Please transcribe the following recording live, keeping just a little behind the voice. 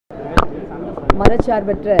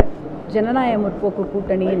மதச்சார்பற்ற ஜனநாயக முற்போக்கு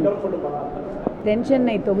கூட்டணியின் தென்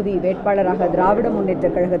சென்னை தொகுதி வேட்பாளராக திராவிட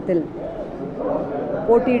முன்னேற்றக் கழகத்தில்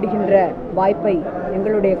போட்டியிடுகின்ற வாய்ப்பை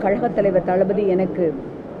எங்களுடைய கழகத் தலைவர் தளபதி எனக்கு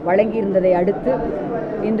வழங்கியிருந்ததை அடுத்து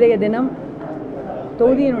இன்றைய தினம்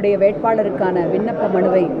தொகுதியினுடைய வேட்பாளருக்கான விண்ணப்ப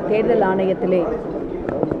மனுவை தேர்தல் ஆணையத்திலே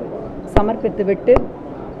சமர்ப்பித்துவிட்டு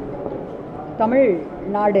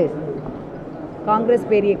தமிழ்நாடு காங்கிரஸ்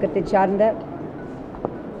பேரியக்கத்தைச் சார்ந்த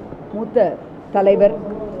மூத்த தலைவர்,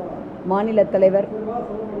 மாநில தலைவர்,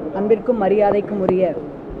 அன்பிற்கும் மரியாதைக்கும் உரிய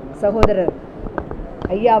சகோதரர்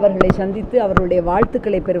ஐயா அவர்களை சந்தித்து அவர்களுடைய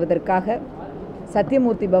வாழ்த்துக்களை பெறுவதற்காக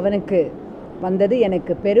சத்தியமூர்த்தி பவனுக்கு வந்தது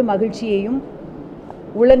எனக்கு பெரும் மகிழ்ச்சியையும்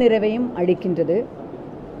உளநிறைவையும் அளிக்கின்றது.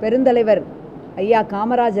 பெருந்தலைவர் ஐயா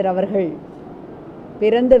காமராஜர் அவர்கள்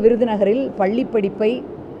பிறந்த விருதுநகரில் பள்ளி படிப்பை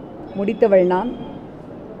முடித்தவள் நான்.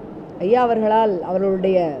 ஐயா அவர்களால்,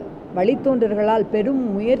 அவர்களுடைய வழித்தோன்றர்களால்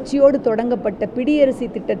பெரும் முயற்சியோடு தொடங்கப்பட்ட பிடியரசி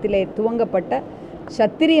திட்டத்திலே துவங்கப்பட்ட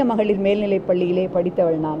சத்திரிய மகளிர் மேல்நிலைப் பள்ளியிலே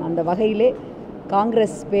படித்தவள் நான். அந்த வகையிலே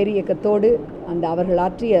காங்கிரஸ் பேரியக்கத்தோடு அந்த அவர்கள்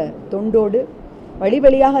ஆற்றிய தொண்டோடு வழி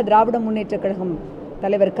வழியாக திராவிட முன்னேற்றக் கழகம்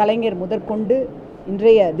தலைவர் கலைஞர் முதற்கொண்டு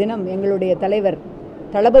இன்றைய தினம் எங்களுடைய தலைவர்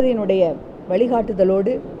தளபதியினுடைய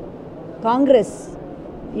வழிகாட்டுதலோடு காங்கிரஸ்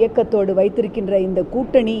இயக்கத்தோடு வைத்திருக்கின்ற இந்த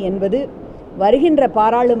கூட்டணி என்பது வருகின்ற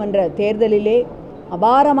பாராளுமன்ற தேர்தலிலே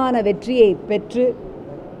அபாரமான வெற்றியை பெற்று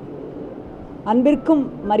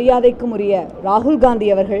அன்பிற்கும் மரியாதைக்கும் உரிய ராகுல்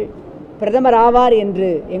காந்தி அவர்கள் பிரதமர் ஆவார்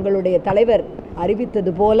என்று எங்களுடைய தலைவர்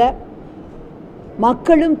அறிவித்தது போல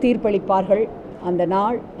மக்களும் தீர்ப்பளிப்பார்கள். அந்த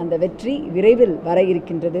நாள், அந்த வெற்றி விரைவில் வர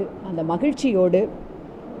இருக்கின்றது. அந்த மகிழ்ச்சியோடு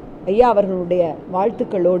ஐயா அவர்களுடைய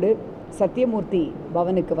வாழ்த்துக்களோடு சத்தியமூர்த்தி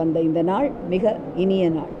பவனுக்கு வந்த இந்த நாள் மிக இனிய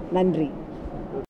நாள். நன்றி.